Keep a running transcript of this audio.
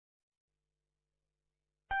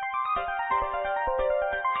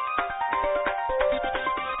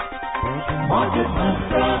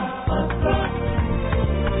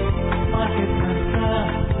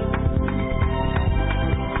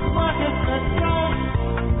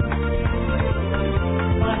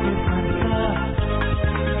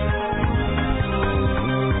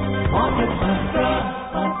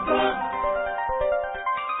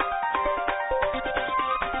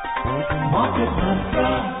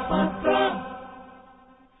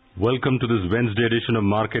Welcome to this Wednesday edition of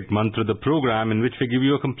Market Mantra, the program in which we give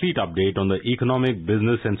you a complete update on the economic,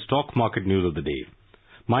 business and stock market news of the day.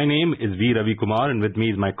 My name is V. Ravi Kumar and with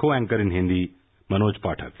me is my co-anchor in Hindi, Manoj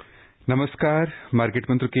Pathak. नमस्कार, market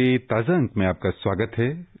मंत्र के ताजा अंक में आपका स्वागत है।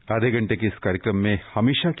 आधे घंटे के इस कार्यक्रम में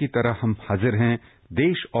हमेशा की तरह हम हाजिर हैं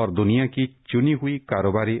देश और दुनिया की चुनी हुई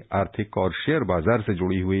कारोबारी, आर्थिक और शेयर बाजार से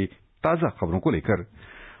जुड़ी हुई ताजा खबरों को लेकर।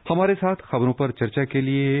 हमारे साथ खबरों पर चर्चा के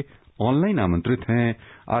लिए ऑनलाइन आमंत्रित हैं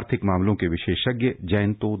आर्थिक मामलों के विशेषज्ञ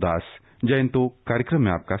जयंतो दास। जयंतो, कार्यक्रम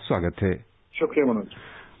में आपका स्वागत है। शुक्रिया मनोज।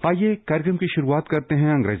 आइए कार्यक्रम की शुरुआत करते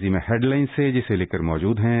हैं अंग्रेजी में हेडलाइन से, जिसे लेकर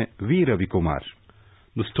मौजूद हैं we Ravi Kumar.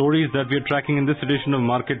 The stories that we are tracking in this edition of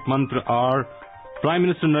Market Mantra are: Prime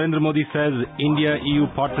Minister Narendra Modi says India-EU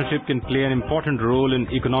partnership can play an important role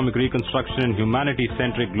in economic reconstruction and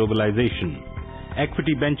humanity-centric globalization.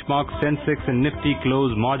 Equity benchmarks Sensex and Nifty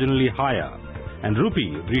close marginally higher, and rupee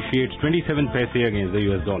appreciates 27 paise against the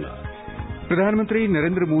US dollar. प्रधानमंत्री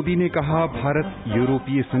नरेंद्र मोदी ने कहा, भारत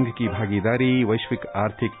यूरोपीय संघ की भागीदारी वैश्विक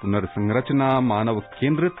आर्थिक पुनर्संरचना, मानव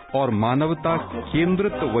केंद्रित और मानवता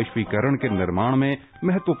केंद्रित वैश्वीकरण के निर्माण में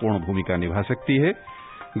महत्वपूर्ण भूमिका निभा सकती है।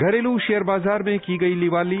 घरेलू शेयर बाजार में की गई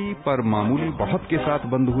लिवाली पर मामूली बढ़त के साथ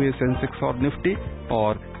बंद हुए सेंसेक्स और निफ्टी,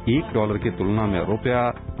 और $1 की तुलना में रुपया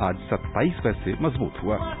आज 27 पैसे मजबूत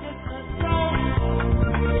हुआ।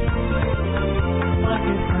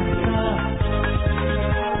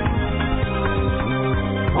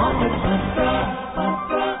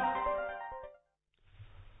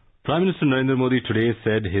 Prime Minister Narendra Modi today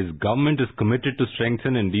said his government is committed to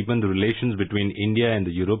strengthen and deepen the relations between India and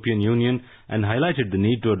the European Union and highlighted the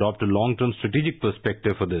need to adopt a long-term strategic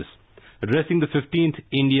perspective for this. Addressing the 15th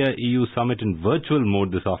India-EU summit in virtual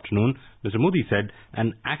mode this afternoon, Mr. Modi said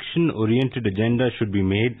an action-oriented agenda should be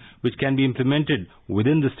made which can be implemented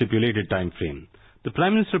within the stipulated time frame. The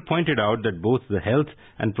Prime Minister pointed out that both the health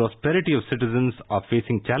and prosperity of citizens are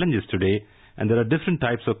facing challenges today, and there are different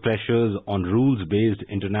types of pressures on rules-based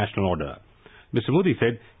international order. Mr. Modi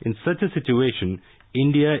said, in such a situation,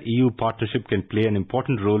 India-EU partnership can play an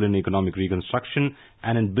important role in economic reconstruction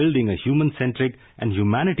and in building a human-centric and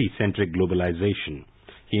humanity-centric globalization.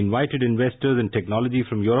 He invited investors and technology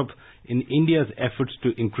from Europe in India's efforts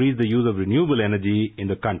to increase the use of renewable energy in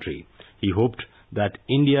the country. He hoped that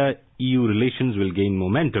India-EU relations will gain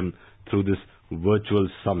momentum through this virtual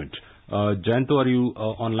summit. Jayanto, are you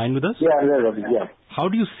online with us? Yeah. How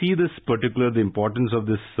do you see the importance of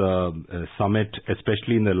this summit,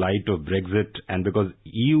 especially in the light of Brexit, and because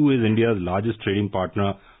EU is India's largest trading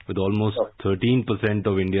partner with almost 13%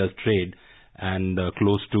 of India's trade and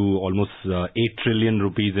close to almost 8 trillion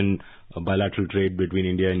rupees in bilateral trade between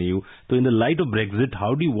India and EU. So in the light of Brexit,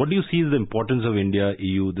 what do you see as the importance of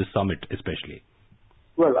India-EU, this summit especially?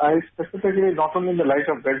 Well, I specifically, not only in the light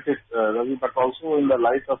of Brexit, Ravi, but also in the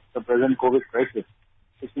light of the present COVID crisis,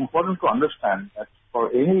 it's important to understand that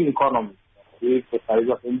for any economy, be it the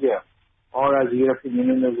size of India or as European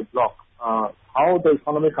Union as a bloc, how the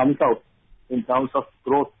economy comes out in terms of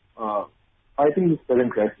growth fighting this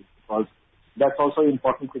present crisis, because that's also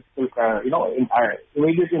important critical,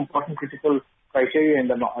 immediately important critical criteria in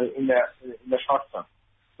the short term.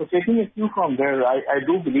 So taking a cue from there, I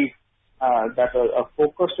do believe that a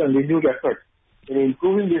focused and renewed effort in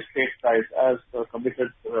improving this trade ties as committed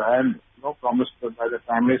and promised by the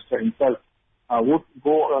Prime Minister himself would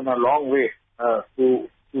go on a long way to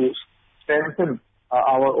strengthen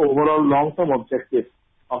our overall long-term objectives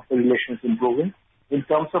of the relations improving. In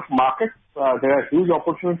terms of markets, there are huge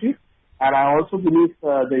opportunities, and I also believe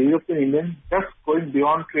the European Union, just going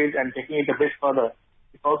beyond trade and taking it a bit further,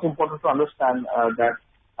 it's also important to understand that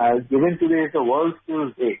given today is the World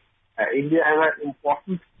Skills Day, India has an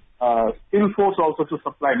important skill force also to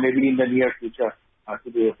supply maybe in the near future to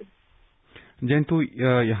the European. जयंतु,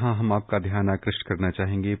 यहाँ हम आपका ध्यान आकृष्ट करना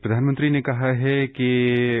चाहेंगे। प्रधानमंत्री ने कहा है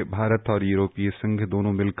कि भारत और यूरोपीय संघ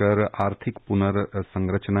दोनों मिलकर आर्थिक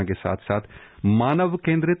पुनर्संरचना के साथ साथ मानव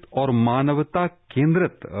केंद्रित और मानवता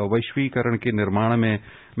केंद्रित वैश्वीकरण के निर्माण में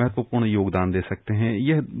महत्वपूर्ण योगदान दे सकते हैं।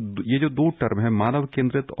 ये जो दो टर्म है, मानव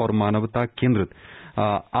केंद्रित और मानवता केंद्रित,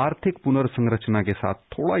 आर्थिक पुनर्संरचना के साथ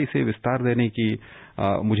थोड़ा इसे विस्तार देने की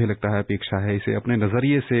मुझे लगता है अपेक्षा है। इसे अपने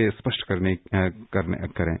नजरिए से स्पष्ट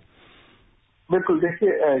करें। बिल्कुल,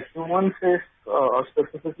 देखिए human face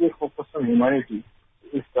specifically focus on humanity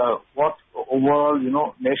is what overall,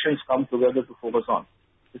 nations come together to focus on.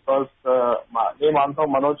 Because मैं मानता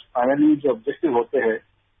हूँ मनोज, फाइनली जो ऑब्जेक्टिव होते हैं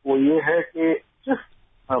वो ये है कि सिर्फ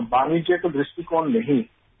वाणिज्य का दृष्टिकोण नहीं,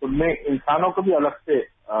 उनमें इंसानों को भी अलग से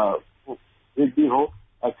वृद्धि हो,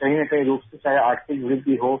 कहीं न कहीं रूप से, चाहे आर्थिक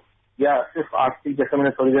वृद्धि हो या सिर्फ आर्थिक, जैसे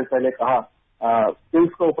मैंने थोड़ी देर पहले कहा,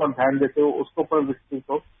 स्किल्स के ऊपर ध्यान देते हो, उसके ऊपर विस्तृत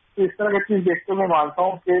हो। तो इस तरह की चीज देखते हुए मैं मानता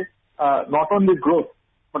हूँ कि not only growth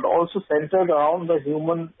but also centered around the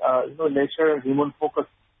human, nature and human focus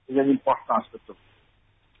is an important aspect of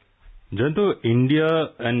it. Janto, India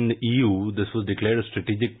and EU, this was declared a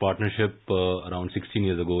strategic partnership around 16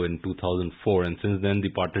 years ago in 2004, and since then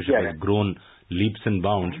the partnership has grown leaps and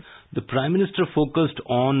bounds. The Prime Minister focused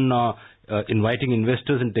on inviting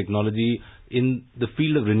investors in technology in the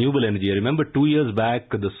field of renewable energy. I remember 2 years back,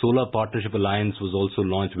 the Solar Partnership Alliance was also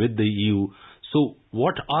launched with the EU. So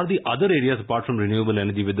what are the other areas apart from renewable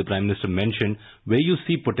energy which the Prime Minister mentioned where you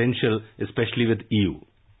see potential, especially with EU?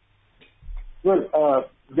 Well,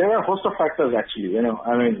 there are a host of factors actually.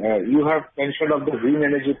 You have mentioned of the green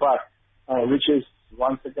energy part, which is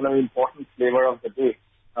once again an important flavor of the day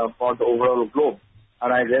for the overall globe.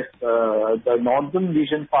 And I guess the Northern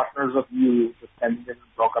Region partners of EU, the Scandinavian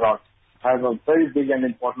bloc around, have a very big and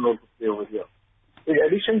important role to play over here. In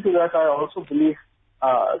addition to that, I also believe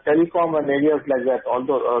telecom and areas like that,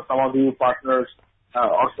 although some of the partners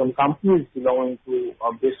or some companies belonging to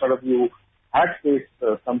based out of EU had faced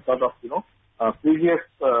some sort of previous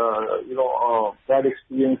bad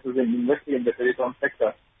experiences in investing in the telecom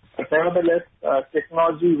sector, but nevertheless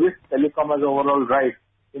technology with telecom as overall right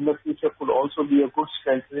in the future could also be a good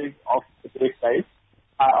strengthening of the trade side.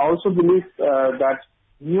 I also believe that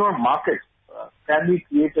newer markets can be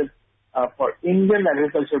created for Indian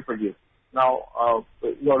agricultural produce. Now,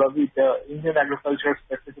 the Indian agriculture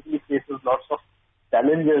specifically faces lots of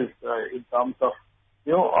challenges in terms of,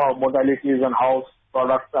 modalities and how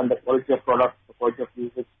products and the quality of products, the quality of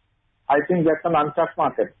usage. I think that's an untapped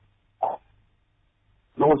market.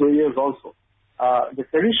 Those areas also. The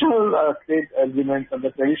traditional trade agreements and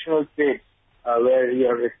the traditional trade where you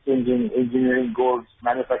are exchanging engineering goods,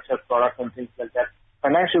 manufactured products and things like that,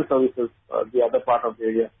 financial services, the other part of the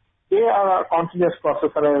area. They are a continuous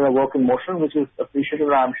process and a work in motion, which is appreciated.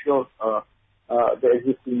 I'm sure the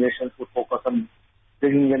existing nations would focus on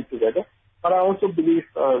bringing them together. But I also believe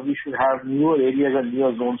we should have newer areas and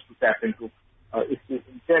newer zones to tap into if we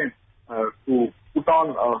intend to put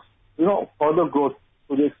on, further growth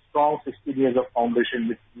to this strong 16 years of foundation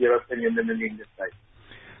which we are saying in the Indian side.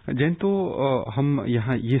 Jayant, तो हम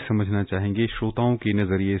यहाँ ये समझना चाहेंगे श्रोताओं के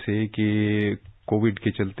नजरिए से कि कोविड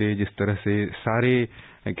के चलते जिस तरह से सारे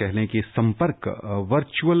कह लें कि संपर्क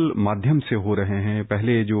वर्चुअल माध्यम से हो रहे हैं,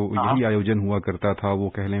 पहले जो यही आयोजन हुआ करता था वो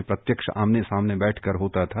कह लें प्रत्यक्ष आमने सामने बैठकर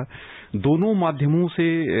होता था, दोनों माध्यमों से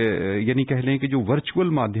यानी कह लें कि जो वर्चुअल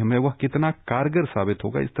माध्यम है वह कितना कारगर साबित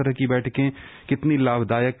होगा, इस तरह की बैठकें कितनी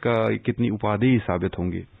लाभदायक, कितनी उपादेय साबित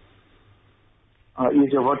होंगी? ये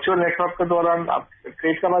जो वर्चुअल नेटवर्क के दौरान आप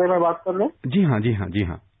ट्रेड के बारे में बात कर रहे हैं? जी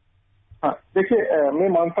हाँ। देखिए, मैं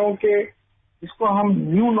मानता हूँ कि इसको हम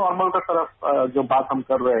न्यू नॉर्मल का तरफ जो बात हम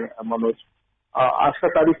कर रहे हैं मनोज, आज का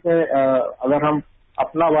तारीख में अगर हम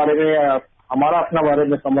हमारा अपना बारे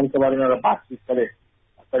में संबंध के बारे में अगर बातचीत करें,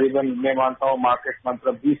 करीबन मैं मानता हूँ मार्केट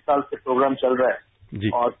मतलब 20 साल से प्रोग्राम चल रहा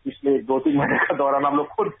है और पिछले 2-3 महीने का दौरान हम लोग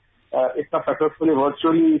खुद इतना सक्सेसफुली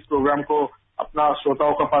वर्चुअली इस प्रोग्राम को अपना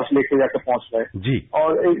श्रोताओं के पास लेके जाकर पहुंच रहे हैं। और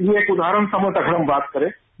ये एक उदाहरण समझ अगर हम बात करें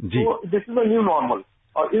तो this is a new normal.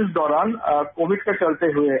 और इस दौरान कोविड का चलते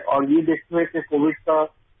हुए और ये देखते हुए कि कोविड का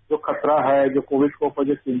जो खतरा है, जो कोविड के ऊपर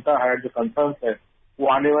जो चिंता है, जो कंसर्न है, वो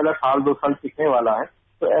आने वाला 1-2 साल टिकने वाला है।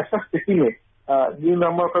 तो ऐसा स्थिति में न्यू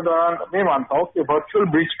नॉर्मल के दौरान मैं मानता हूँ कि वर्चुअल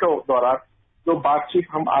ब्रिज के दौरान जो बातचीत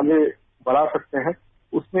हम आगे बढ़ा सकते हैं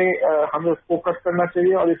उसमें हमें फोकस करना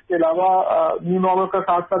चाहिए। और इसके अलावा न्यू नॉर्मल के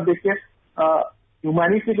साथ साथ देखिए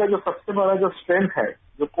ह्यूमैनिटी का जो सबसे बड़ा जो स्ट्रेंथ है,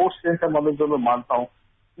 जो कोर स्ट्रेंथ है मनुष्य, जो मैं मानता हूँ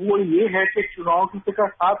वो ये है कि चुनाव के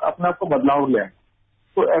साथ अपने आप को बदलाव ले आए।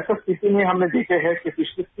 तो ऐसा स्थिति में हमने देखे हैं कि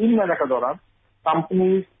पिछले 3 महीने के दौरान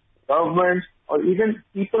कंपनीज, गवर्नमेंट और even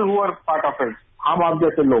people who are part of it, हम आप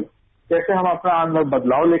जैसे लोग, कैसे हम अपना अंदर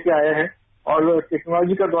बदलाव लेके आए हैं और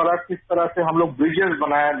टेक्नोलॉजी के द्वारा किस तरह से हम लोग ब्रिजेस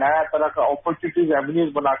बनाए, नया तरह का अपॉर्चुनिटीज,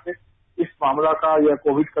 एवेन्यूज बना के इस मामला का या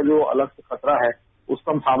कोविड का जो अलग से खतरा है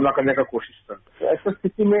उसका हम सामना करने का कोशिश करते हैं। ऐसी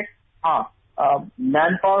स्थिति में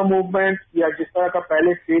मैन पावर मूवमेंट या जिस तरह का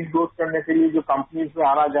पहले ट्रेड ग्रोथ करने के लिए जो कंपनीज में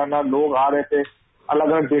आना जाना लोग आ रहे थे,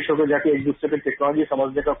 अलग अलग देशों में जाके एक दूसरे की टेक्नोलॉजी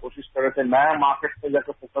समझने का कोशिश कर रहे थे, नया मार्केट में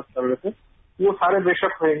जाकर फोकस कर रहे थे, वो सारे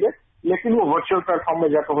बेशक होंगे। लेकिन वो वर्चुअल प्लेटफॉर्म में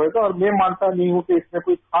जाकर होगा। और मैं मानता नहीं हूँ कि इसमें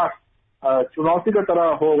कोई खास चुनौती की तरह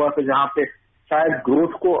होगा कि जहाँ पे शायद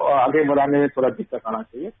ग्रोथ को आगे बढ़ाने में थोड़ा दिक्कत आना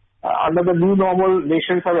चाहिए। Under the new normal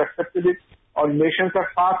Nations have accepted it और Nations are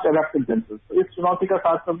fast adapting themselves. तो इस चुनौती का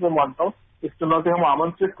साथ साथ मैं मानता हूँ इस चुनौती हम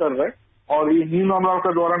आमंत्रित कर रहे हैं और ये न्यू नॉर्मल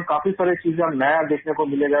के दौरान काफी सारी चीजें नया देखने को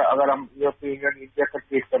मिलेगा। अगर हम यूरोपीय यूनियन इंडिया का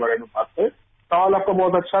केस के बारे में बात करें, सवाल आपका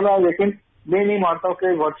बहुत अच्छा रहा, लेकिन मैं नहीं मानता हूँ कि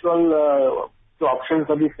वर्चुअल जो ऑप्शन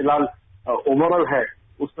अभी फिलहाल ओवरऑल है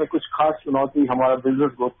उसमें कुछ खास चुनौती हमारा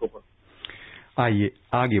बिजनेस ग्रोथ को पड़ती। आइए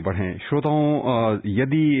आगे बढ़ें। श्रोताओं,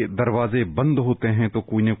 यदि दरवाजे बंद होते हैं तो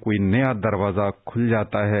कोई न कोई नया दरवाजा खुल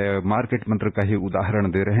जाता है। मार्केट मंत्र का ही उदाहरण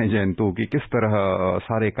दे रहे हैं जयंतो कि किस तरह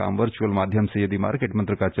सारे काम वर्चुअल माध्यम से यदि मार्केट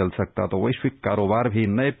मंत्र का चल सकता तो वैश्विक कारोबार भी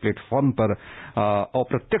नए प्लेटफॉर्म पर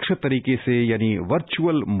अप्रत्यक्ष तरीके से यानी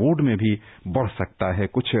वर्चुअल मोड में भी बढ़ सकता है।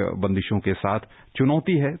 कुछ बंदिशों के साथ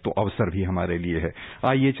चुनौती है तो अवसर भी हमारे लिए है।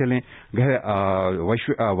 आइए चलें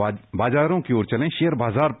बाजारों की ओर चलें, शेयर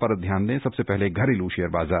बाजार पर ध्यान दें। सबसे पहले घरेलू शेयर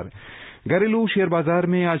बाजार। घरेलू शेयर बाजार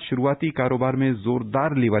में आज शुरुआती कारोबार में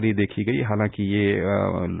जोरदार लिवाली देखी गई, हालांकि ये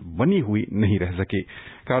बनी हुई नहीं रह सकी।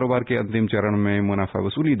 कारोबार के अंतिम चरण में मुनाफा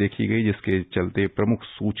वसूली देखी गई, जिसके चलते प्रमुख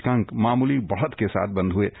सूचकांक मामूली बढ़त के साथ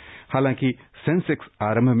बंद हुए। हालांकि सेंसेक्स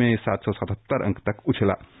आरंभ में 777 अंक तक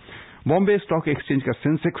उछला। बॉम्बे स्टॉक एक्सचेंज का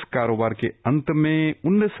सेंसेक्स कारोबार के अंत में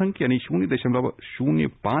 19 अंक यानी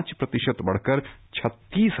 0.05% बढ़कर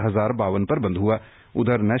 36,052 पर बंद हुआ।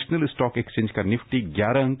 उधर नेशनल स्टॉक एक्सचेंज का निफ्टी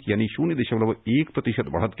 11 अंक यानी 0.1%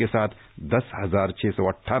 बढ़त के साथ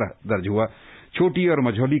 10,618 दर्ज हुआ। छोटी और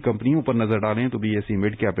मझौली कंपनियों पर नजर डालें तो बीएसई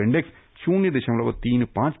मिड कैप इंडेक्स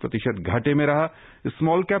 0.35% घाटे में रहा।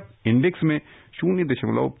 स्मॉल कैप इंडेक्स में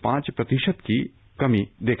 0.5% की कमी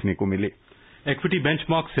देखने को मिली। Equity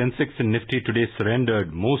benchmark Sensex and Nifty today surrendered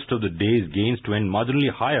most of the day's gains to end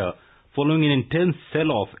marginally higher following an intense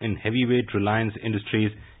sell-off in heavyweight Reliance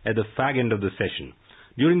Industries at the fag end of the session.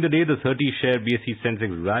 During the day, the 30-share BSE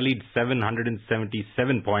Sensex rallied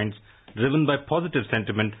 777 points, driven by positive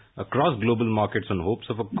sentiment across global markets on hopes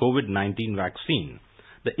of a COVID-19 vaccine.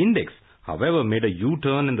 The index, however, made a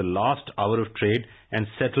U-turn in the last hour of trade and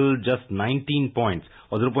settled just 19 points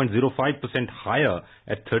or 0.05% higher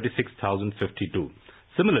at 36,052.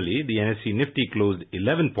 Similarly, the NSE Nifty closed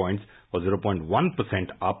 11 points or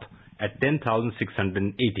 0.1% up at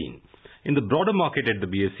 10,618. In the broader market at the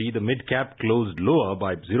BSE, the mid-cap closed lower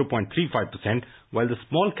by 0.35%, while the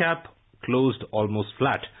small cap closed almost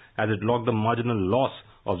flat as it logged a marginal loss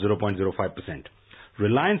of 0.05%.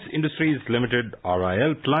 Reliance Industries Limited,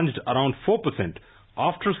 RIL, plunged around 4%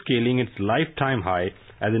 after scaling its lifetime high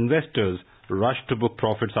as investors rushed to book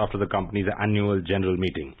profits after the company's annual general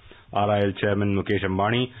meeting. RIL Chairman Mukesh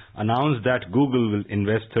Ambani announced that Google will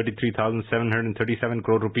invest 33,737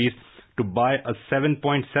 crore rupees to buy a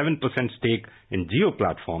 7.7% stake in Jio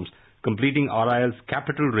Platforms, completing RIL's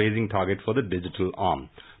capital raising target for the digital arm.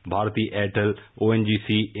 Bharti Airtel,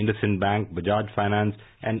 ONGC, IndusInd Bank, Bajaj Finance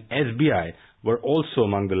and SBI were also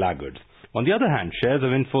among the laggards. On the other hand, shares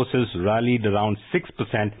of Infosys rallied around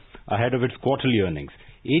 6% ahead of its quarterly earnings.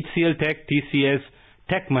 HCL Tech, TCS,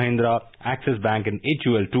 Tech Mahindra, Axis Bank and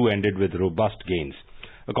HUL too ended with robust gains.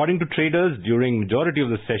 According to traders, during majority of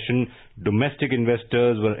the session, domestic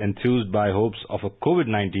investors were enthused by hopes of a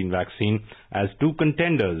COVID-19 vaccine as two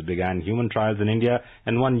contenders began human trials in India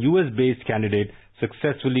and one US-based candidate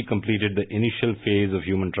successfully completed the initial phase of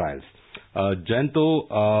human trials. Jayanto,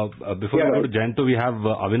 before we go to Jayanto, we have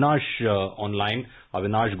Avinash online.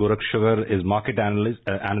 Avinash Gorakshagar is market analyst.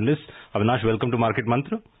 Avinash, welcome to Market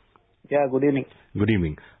Mantra. Yeah, good evening. Good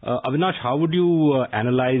evening. Avinash, how would you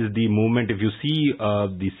analyze the movement? If you see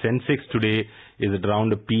the Sensex today is at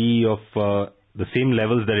around a PE of the same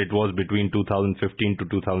levels that it was between 2015 to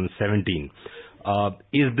 2017.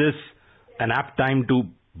 Is this an apt time to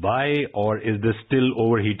buy or is this still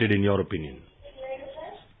overheated in your opinion?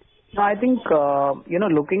 No, I think,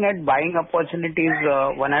 looking at buying opportunities,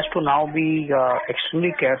 one has to now be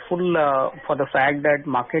extremely careful for the fact that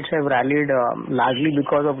markets have rallied largely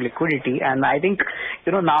because of liquidity. And I think,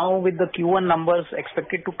 now with the Q1 numbers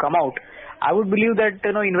expected to come out, I would believe that,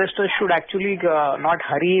 investors should actually not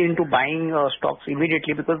hurry into buying stocks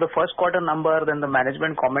immediately because the first quarter number, then the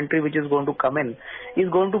management commentary which is going to come in is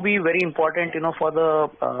going to be very important, for the,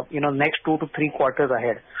 next 2 to 3 quarters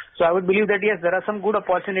ahead. So I would believe that, yes, there are some good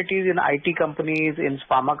opportunities in IT companies, in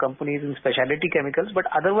pharma companies, in specialty chemicals. But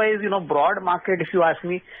otherwise, broad market, if you ask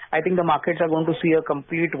me, I think the markets are going to see a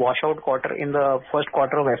complete washout quarter in the first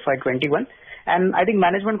quarter of FY21. And I think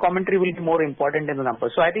management commentary will be more important in the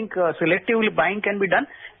numbers. So I think selective selective buying can be done,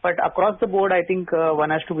 but across the board, I think one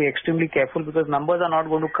has to be extremely careful because numbers are not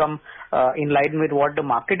going to come in line with what the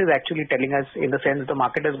market is actually telling us, in the sense the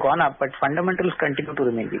market has gone up, but fundamentals continue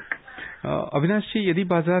to remain weak. Avinash जी, यदि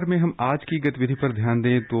बाजार में हम आज की गतिविधि पर ध्यान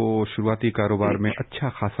दें तो शुरुआती कारोबार में अच्छा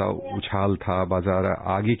खासा उछाल था, बाजार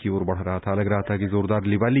आगे की ओर बढ़ रहा था, लग रहा था कि जोरदार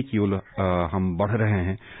लिवाली की ओर हम बढ़ रहे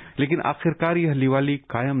हैं, लेकिन आखिरकार यह लिवाली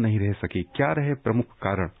कायम नहीं रह सकी। क्या रहे प्रमुख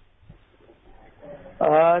कारण?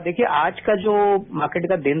 देखिए, आज का जो मार्केट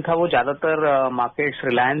का दिन था वो ज्यादातर मार्केट्स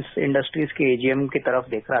रिलायंस इंडस्ट्रीज के एजीएम की तरफ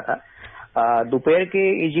देख रहा था। दोपहर के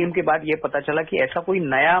एजीएम के बाद ये पता चला कि ऐसा कोई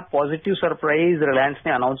नया पॉजिटिव सरप्राइज रिलायंस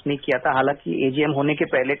ने अनाउंस नहीं किया था। हालांकि एजीएम होने के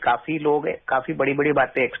पहले काफी लोग काफी बड़ी बड़ी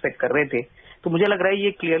बातें एक्सपेक्ट कर रहे थे, तो मुझे लग रहा है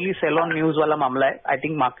ये क्लियरली सेल ऑन न्यूज वाला मामला है। आई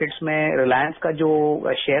थिंक मार्केट्स में रिलायंस का जो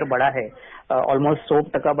शेयर बढ़ा है ऑलमोस्ट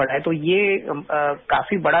 100% बढ़ा है, तो ये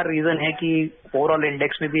काफी बड़ा रीजन है कि ओवरऑल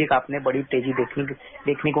इंडेक्स में भी एक आपने बड़ी तेजी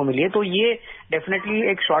देखने को मिली है। तो ये डेफिनेटली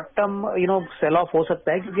एक शॉर्ट टर्म सेल ऑफ हो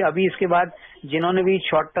सकता है, क्योंकि अभी इसके बाद जिन्होंने भी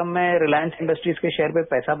शॉर्ट टर्म में रिलायंस इंडस्ट्रीज के शेयर पे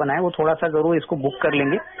पैसा बनाया वो थोड़ा सा जरूर इसको बुक कर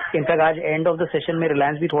लेंगे। इनफैक्ट आज एंड ऑफ द सेशन में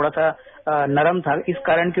रिलायंस भी थोड़ा सा नरम था, इस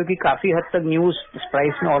कारण क्योंकि काफी हद तक न्यूज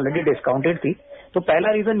प्राइस में ऑलरेडी डिस्काउंटेड थी। तो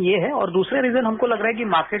पहला रीजन ये है, और दूसरा रीजन हमको लग रहा है कि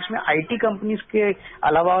मार्केट्स में आईटी कंपनीज के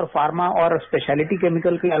अलावा और फार्मा और स्पेशलिटी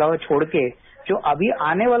केमिकल के अलावा छोड़ के जो अभी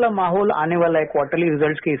आने वाला माहौल आने वाला है क्वार्टरली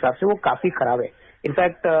रिजल्ट्स के हिसाब से वो काफी खराब है।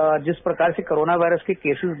 इनफैक्ट जिस प्रकार से कोरोना वायरस के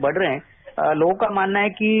केसेस बढ़ रहे हैं, लोगों का मानना है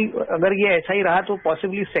कि अगर ये ऐसा ही रहा तो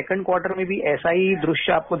पॉसिबली सेकंड क्वार्टर में भी ऐसा ही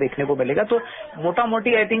दृश्य आपको देखने को मिलेगा। तो मोटा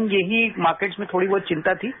मोटी आई थिंक यही मार्केट्स में थोड़ी बहुत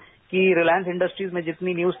चिंता थी कि रिलायंस इंडस्ट्रीज में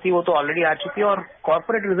जितनी न्यूज थी वो तो ऑलरेडी आ चुकी है और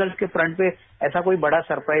कॉर्पोरेट रिजल्ट के फ्रंट पे ऐसा कोई बड़ा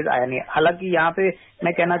सरप्राइज आया नहीं है। हालांकि यहाँ पे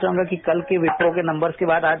मैं कहना चाहूंगा कि कल के विप्रो के नंबर्स के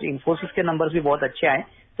बाद आज इन्फोसिस के नंबर्स भी बहुत अच्छे आए,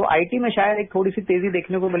 तो आईटी में शायद एक थोड़ी सी तेजी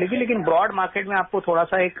देखने को मिलेगी, लेकिन ब्रॉड मार्केट में आपको थोड़ा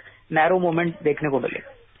सा एक नैरो मूवमेंट देखने को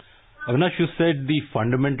मिलेगा। Avinash, you said the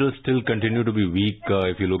fundamentals still continue to be weak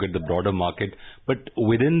if you look at the broader market. But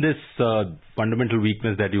within this fundamental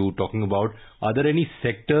weakness that you were talking about, are there any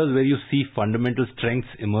sectors where you see fundamental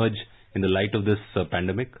strengths emerge in the light of this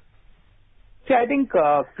pandemic? See, I think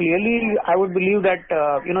clearly I would believe that,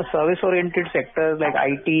 service-oriented sectors like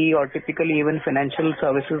IT or typically even financial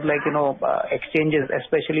services like, exchanges,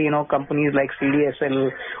 especially, companies like CDSL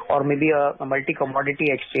or maybe a multi-commodity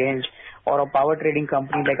exchange or a power trading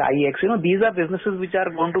company like IEX, these are businesses which are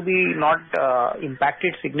going to be not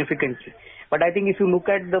impacted significantly. But I think if you look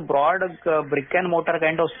at the broad brick and mortar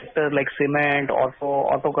kind of sectors like cement,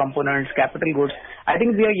 auto components, capital goods, I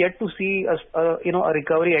think we are yet to see a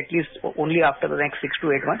recovery at least only after the next 6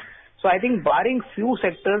 to 8 months. So I think barring few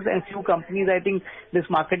sectors and few companies, I think this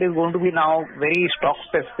market is going to be now very stock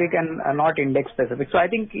specific and not index specific. So I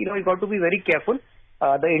think, you got to be very careful.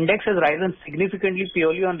 The index has risen significantly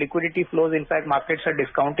purely on liquidity flows. In fact, markets are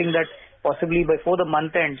discounting that possibly before the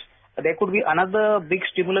month ends, there could be another big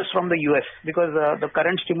stimulus from the US because the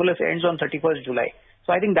current stimulus ends on 31st July.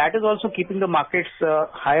 So I think that is also keeping the markets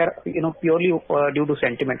higher, purely due to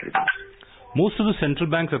sentiment reasons. Most of the central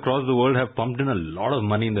banks across the world have pumped in a lot of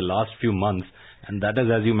money in the last few months, and that has,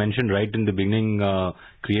 as you mentioned right in the beginning,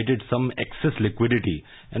 created some excess liquidity.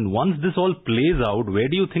 And once this all plays out, where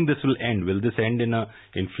do you think this will end? Will this end in an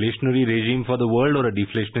inflationary regime for the world or a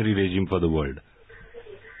deflationary regime for the world?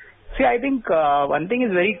 See, I think one thing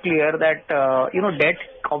is very clear that, debt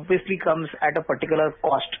obviously comes at a particular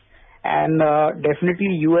cost. And definitely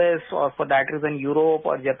US or for that reason Europe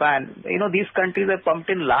or Japan, these countries have pumped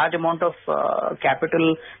in large amount of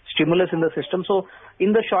capital stimulus in the system. So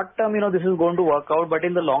in the short term, this is going to work out. But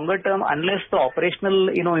in the longer term, unless the operational,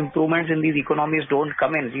 improvements in these economies don't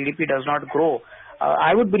come in, GDP does not grow,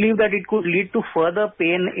 I would believe that it could lead to further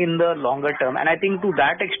pain in the longer term. And I think to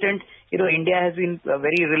that extent, India has been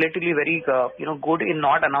relatively very, good in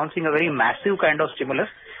not announcing a very massive kind of stimulus.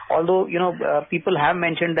 Although, people have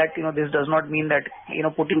mentioned that, this does not mean that,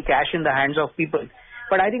 putting cash in the hands of people.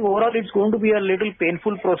 But I think overall it's going to be a little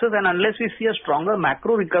painful process, and unless we see a stronger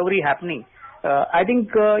macro recovery happening, I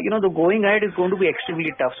think, the going ahead is going to be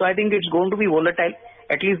extremely tough. So I think it's going to be volatile.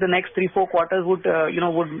 At least the next 3-4 quarters would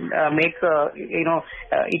make,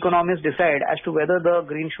 economists decide as to whether the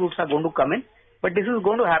green shoots are going to come in. But this is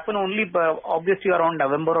going to happen only obviously around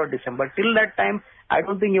November or December. Till that time, I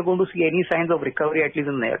don't think you're going to see any signs of recovery, at least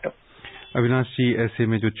in the near term. Avinash जी, ऐसे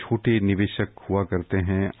में जो छोटे निवेशक हुआ करते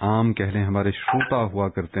हैं, आम कह लें हमारे श्रोता हुआ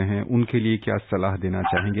करते हैं, उनके लिए क्या सलाह देना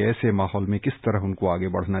चाहेंगे? ऐसे माहौल में किस तरह उनको आगे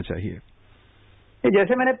बढ़ना चाहिए?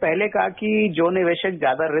 जैसे मैंने पहले कहा कि जो निवेशक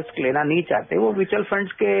ज्यादा रिस्क लेना नहीं चाहते वो म्यूचुअल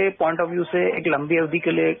फंड्स के पॉइंट ऑफ व्यू से एक लंबी अवधि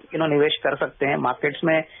के लिए निवेश कर सकते हैं। मार्केट्स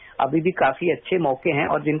में अभी भी काफी अच्छे मौके हैं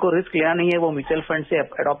और जिनको रिस्क लेना नहीं है वो म्यूचुअल फंड से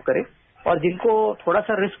अडॉप्ट करें। और जिनको थोड़ा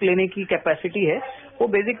सा रिस्क लेने की कैपेसिटी है वो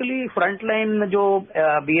बेसिकली फ्रंट लाइन जो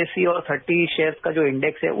BSE और 30 शेयर्स का जो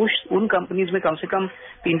इंडेक्स है उन कंपनीज में कम से कम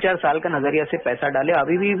 3-4 साल का नजरिया से पैसा डाले।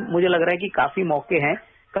 अभी भी मुझे लग रहा है कि काफी मौके हैं,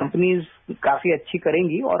 कंपनीज काफी अच्छी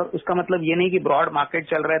करेंगी और उसका मतलब ये नहीं कि ब्रॉड मार्केट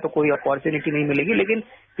चल रहा है तो कोई अपॉर्चुनिटी नहीं मिलेगी, लेकिन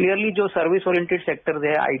क्लियरली जो सर्विस ओरिएंटेड सेक्टर्स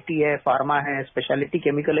है, IT है, फार्मा है, स्पेशलिटी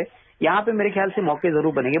केमिकल है, यहाँ पे मेरे ख्याल से मौके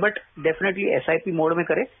जरूर बनेंगे। बट डेफिनेटली SIP मोड में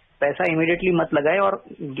करे, पैसा इमीडिएटली मत लगाए और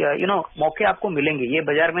मौके आपको मिलेंगे। ये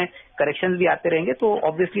बाजार में करेक्शंस भी आते रहेंगे तो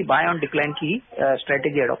ऑब्वियसली बाय ऑन डिक्लाइन की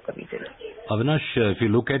स्ट्रेटेजी अडॉप्ट करनी चाहिए। Avinash, if you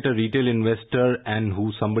look at a retail investor and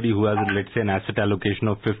somebody who has, let's say, an asset allocation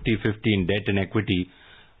of 50-50 in debt and equity,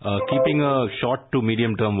 keeping a short to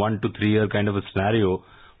medium term 1 to 3 year kind of a scenario,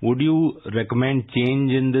 would you recommend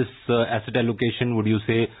change in this asset allocation? Would you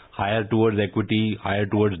say higher towards equity, higher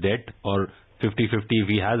towards debt, or 50-50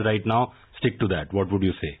 if he has right now, stick to that? What would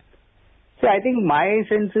you say? So I think my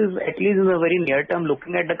sense is, at least in the very near term,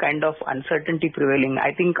 looking at the kind of uncertainty prevailing,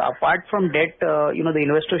 I think apart from debt, the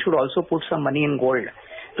investor should also put some money in gold.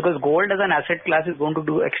 Because gold as an asset class is going to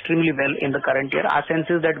do extremely well in the current year. Our sense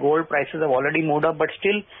is that gold prices have already moved up, but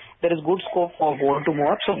still there is good scope for gold to move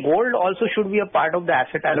up. So gold also should be a part of the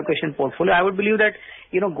asset allocation portfolio. I would believe that,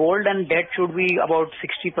 gold and debt should be about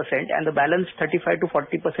 60% and the balance 35 to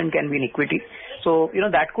 40% can be in equity. So,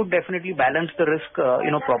 that could definitely balance the risk,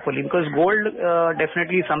 properly, because gold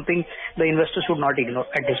definitely is something the investor should not ignore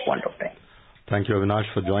at this point of time. Thank you, Avinash,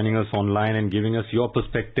 for joining us online and giving us your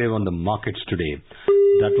perspective on the markets today.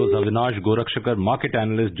 That was Avinash Gorakshakar, market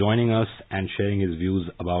analyst, joining us and sharing his views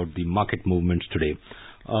about the market movements today.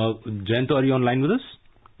 Jayanto, are you online with us?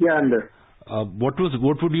 Yeah, I'm there. What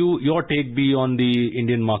would your take be on the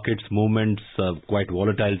Indian markets movements, quite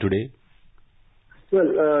volatile today?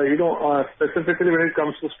 Well, specifically when it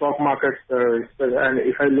comes to stock markets, and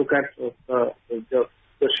if I look at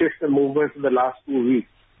the shift and movements in the last 2 weeks,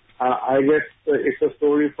 I guess it's a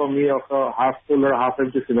story for me of a half full or half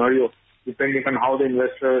empty scenario, depending on how the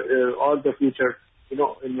investor or the future,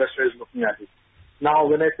 investor is looking at it. Now,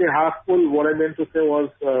 when I say half full, what I meant to say was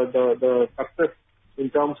the success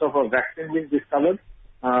in terms of a vaccine being discovered.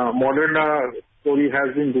 Moderna story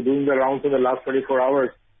has been doing the rounds in the last 24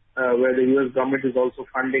 hours, where the US government is also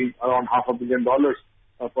funding around $500 million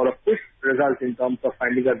for a quick result in terms of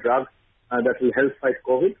finding a drug that will help fight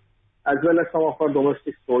COVID, as well as some of our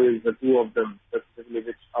domestic stories, the two of them, specifically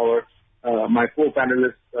which my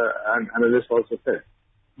co-panelists and analysts also said.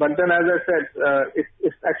 But then, as I said,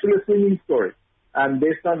 it's actually a swinging story. And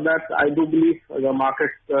based on that, I do believe the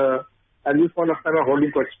markets, at this point of time, are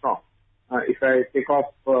holding quite strong. If I take off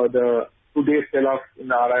the today's sell-off in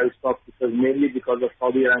the RIL stock, it was mainly because of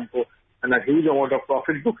Saudi Aramco and a huge amount of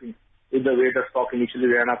profit booking with the way the stock initially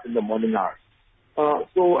ran up in the morning hours.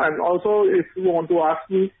 And also, if you want to ask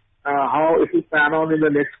me how it will pan on in the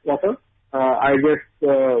next quarter, I guess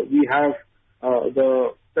we have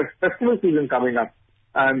the festival season coming up.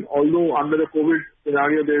 And although under the COVID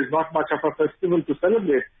scenario, there is not much of a festival to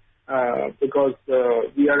celebrate because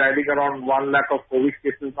we are adding around 1 lakh of COVID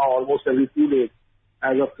cases now almost every 2 days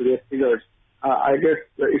as of today's figures. I guess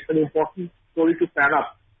it's an important story to pan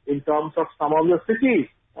up in terms of some of the cities,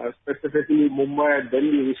 specifically Mumbai and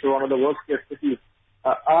Delhi, which are one of the worst case cities,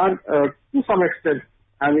 are to some extent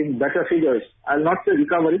having better figures. I'll not say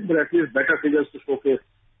recovery, but at least better figures to showcase,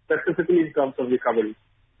 specifically in terms of recovery.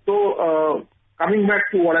 So, coming back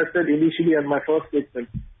to what I said initially in my first statement,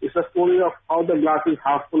 it's a story of how the glass is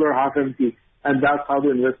half full or half empty, and that's how the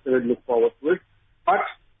investor will look forward to it. But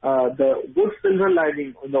the good silver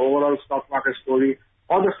lining in the overall stock market story,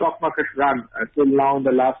 or the stock market run till now in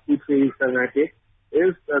the last 2-3 weeks as I take,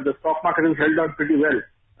 is the stock market has held on pretty well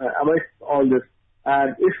amidst all this.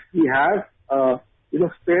 And if we have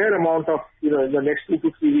fair amount of in the next 2 to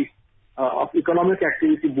 3 weeks of economic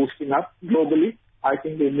activity boosting up globally, I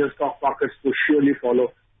think the Indian stock markets will surely follow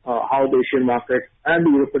how the Asian market and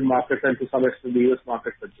the European market and to some extent the US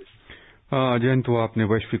market will do. Jayant, तो आपने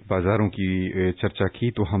वैश्विक बाजारों की चर्चा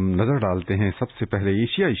की, तो हम नजर डालते हैं सबसे पहले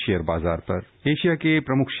एशियाई शेयर बाजार पर। एशिया के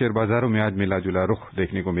प्रमुख शेयर बाजारों में आज मिला जुला रुख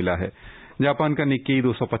देखने को मिला है। जापान का निक्केई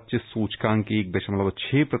 225 सूचकांक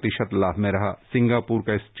 1.6% लाभ में रहा। सिंगापुर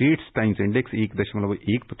का स्ट्रेट्स टाइम्स इंडेक्स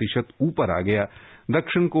 1.1% ऊपर आ गया।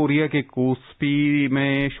 दक्षिण कोरिया के कोस्पी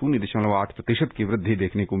में 0.8% की वृद्धि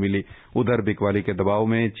देखने को मिली। उधर बिकवाली के दबाव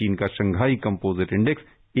में चीन का शंघाई कंपोजिट इंडेक्स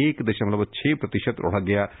 1.6% बढ़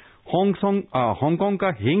गया। हांगकांग का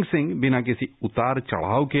हेंग सेंग बिना किसी उतार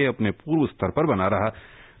चढ़ाव के अपने पूर्व स्तर पर बना रहा।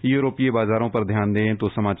 यूरोपीय बाजारों पर ध्यान दें तो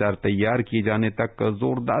समाचार तैयार किए जाने तक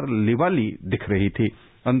जोरदार लिवाली दिख रही थी।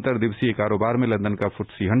 अंतर दिवसीय कारोबार में लंदन का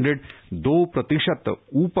FTSE 100 2%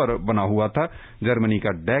 ऊपर बना हुआ था। जर्मनी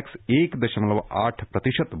का डैक्स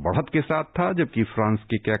 1.8% बढ़त के साथ था, जबकि फ्रांस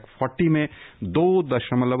के CAC 40 में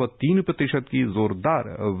 2.3% की जोरदार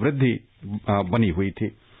वृद्धि बनी हुई थी।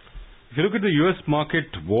 If you look at the U.S. market,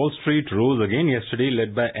 Wall Street rose again yesterday,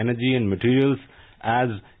 led by energy and materials, as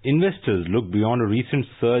investors looked beyond a recent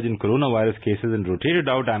surge in coronavirus cases and rotated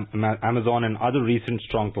out Amazon and other recent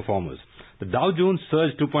strong performers. The Dow Jones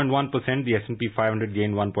surged 2.1%, the S&P 500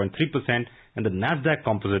 gained 1.3%, and the Nasdaq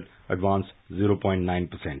Composite advanced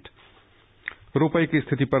 0.9%. रुपए की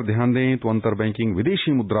स्थिति पर ध्यान दें तो अंतर banking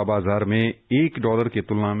विदेशी मुद्रा बाजार में $1 की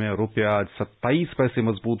तुलना में रुपया आज 27 पैसे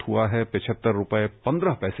मजबूत हुआ है, 75 रुपए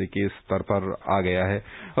 15 पैसे के स्तर पर आ गया है।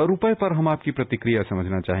 रुपए पर हम आपकी प्रतिक्रिया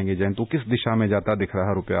समझना चाहेंगे जयंतु, किस दिशा में जाता दिख रहा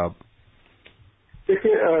है रुपया अब?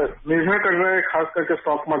 देखिए, निर्भर कर रहा है खास करके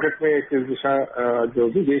स्टॉक मार्केट में किस दिशा जो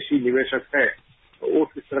विदेशी निवेशक है वो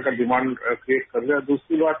किस तरह का डिमांड क्रिएट कर रहा है।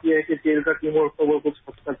 दूसरी बात यह है कि तेल का कीमत तो वो कुछ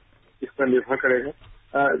हद तक इस पर निर्भर करेगा।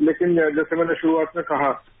 लेकिन जैसे मैंने शुरुआत में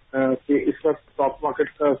कहा कि इस वक्त स्टॉक मार्केट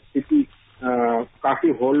का स्थिति काफी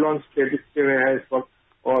होल्ड ऑन स्टेटस पे है इस वक्त,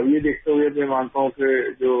 और ये देखते हुए मैं मानता हूँ कि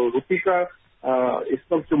जो रुपये का इस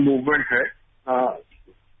वक्त जो मूवमेंट है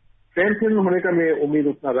स्ट्रेंथन होने का मैं उम्मीद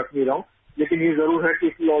उतना रख नहीं रहा हूँ, लेकिन ये जरूर है कि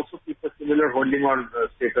it will also keep a similar holding on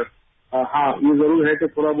status. हाँ, ये जरूर है कि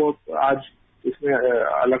थोड़ा बहुत आज इसमें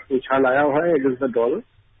अलग से उछाल आया हुआ है against the dollar,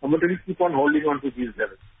 but it will keep on holding on to these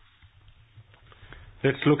levels.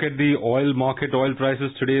 Let's look at the oil market. Oil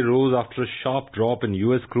prices today rose after a sharp drop in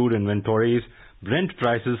U.S. crude inventories. Brent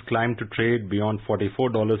prices climbed to trade beyond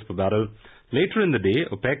 $44 per barrel. Later in the day,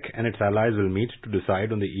 OPEC and its allies will meet to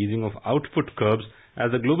decide on the easing of output curbs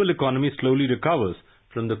as the global economy slowly recovers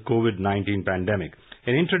from the COVID-19 pandemic.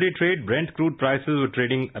 In intraday trade, Brent crude prices were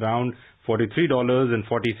trading around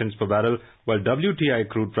 $43.40 per barrel, while WTI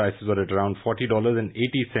crude prices were at around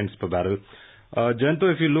 $40.80 per barrel. Jayanto,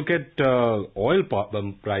 if you look at oil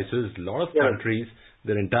prices, a lot of countries,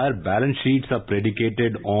 their entire balance sheets are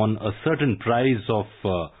predicated on a certain price of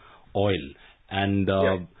oil. And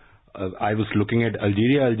I was looking at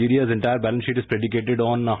Algeria. Algeria's entire balance sheet is predicated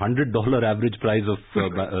on a $100 average price of,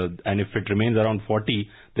 and if it remains around 40,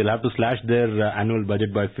 they'll have to slash their annual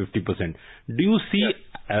budget by 50%. Do you see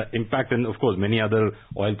impact, and of course many other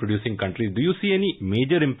oil producing countries, do you see any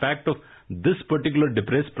major impact of this particular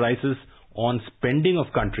depressed prices on spending of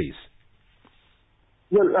countries?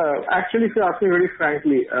 Well, actually, if you ask me very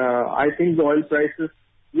frankly, I think the oil prices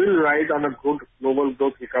will ride on a good global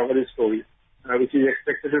growth recovery story, which is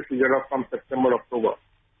expected to figure out from September, October.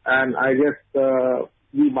 And I guess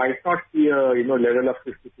we might not see a level of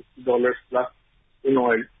 $50 plus in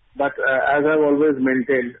oil. But as I've always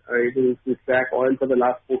maintained, if you track oil for the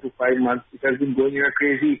last 4 to 5 months, it has been going in a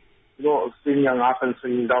crazy, swinging up and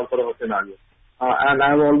swinging down sort of a scenario. And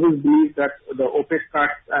I've always believed that the OPEC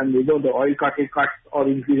cuts and, the oil cutting cuts or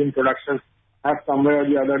increasing production have somewhere or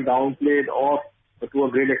the other downplayed or to a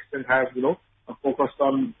great extent have, focused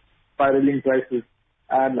on spiraling prices.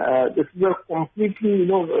 And this is a completely,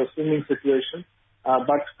 swimming situation.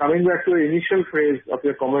 But coming back to the initial phrase of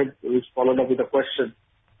your comment, which followed up with a question,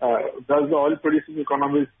 does the oil producing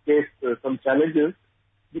economies face some challenges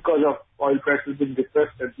because of oil prices being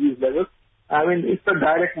depressed at these levels? I mean, it's a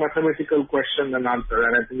direct mathematical question and answer,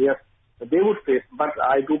 and I think yes, they would face. But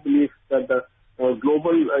I do believe that the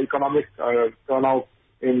global economic turnout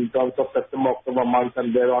in terms of September, October months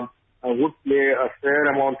and thereon would play a fair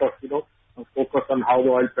amount of, focus on how the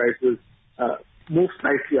oil prices move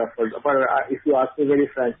slightly upwards. But if you ask me very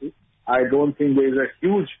frankly, I don't think there is a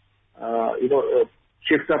huge,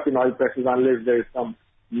 shift up in oil prices unless there is some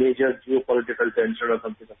major geopolitical tension और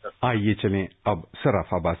something. आइए चलें अब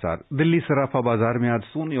सराफा बाजार। दिल्ली सराफा बाजार में आज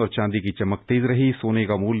सोने और चांदी की चमक तेज रही। सोने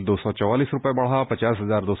का मूल्य 244 रुपए बढ़ा,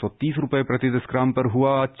 50,230 रुपए प्रति 10 ग्राम पर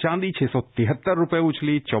हुआ। चांदी 673 रुपए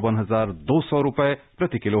उछली, 54,200 रुपए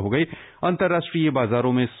प्रति किलो हो गई। अंतर्राष्ट्रीय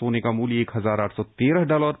बाजारों में सोने का मूल्य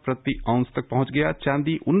 $1,813 प्रति आउंस तक पहुंच गया।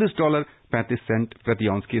 चांदी $19.35 प्रति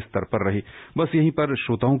आउंस के स्तर पर रही। बस यहीं पर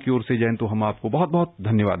श्रोताओं की ओर से जयंत हम आपको बहुत बहुत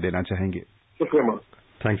धन्यवाद देना चाहेंगे। शुक्रिया।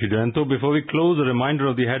 Thank you, Jayanto. Before we close, a reminder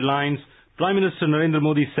of the headlines. Prime Minister Narendra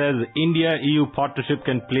Modi says India-EU partnership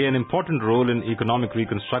can play an important role in economic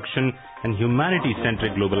reconstruction and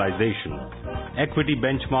humanity-centric globalization. Equity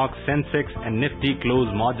benchmarks Sensex and Nifty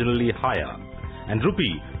close marginally higher. And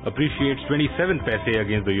rupee appreciates 27 paise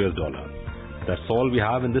against the US dollar. That's all we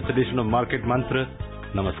have in this edition of Market Mantra.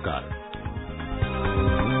 Namaskar.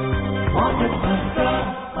 Market Mantra.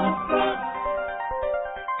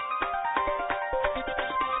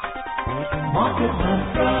 Market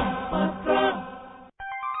Mantra.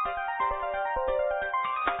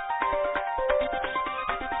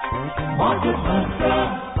 Market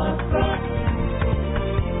Patra.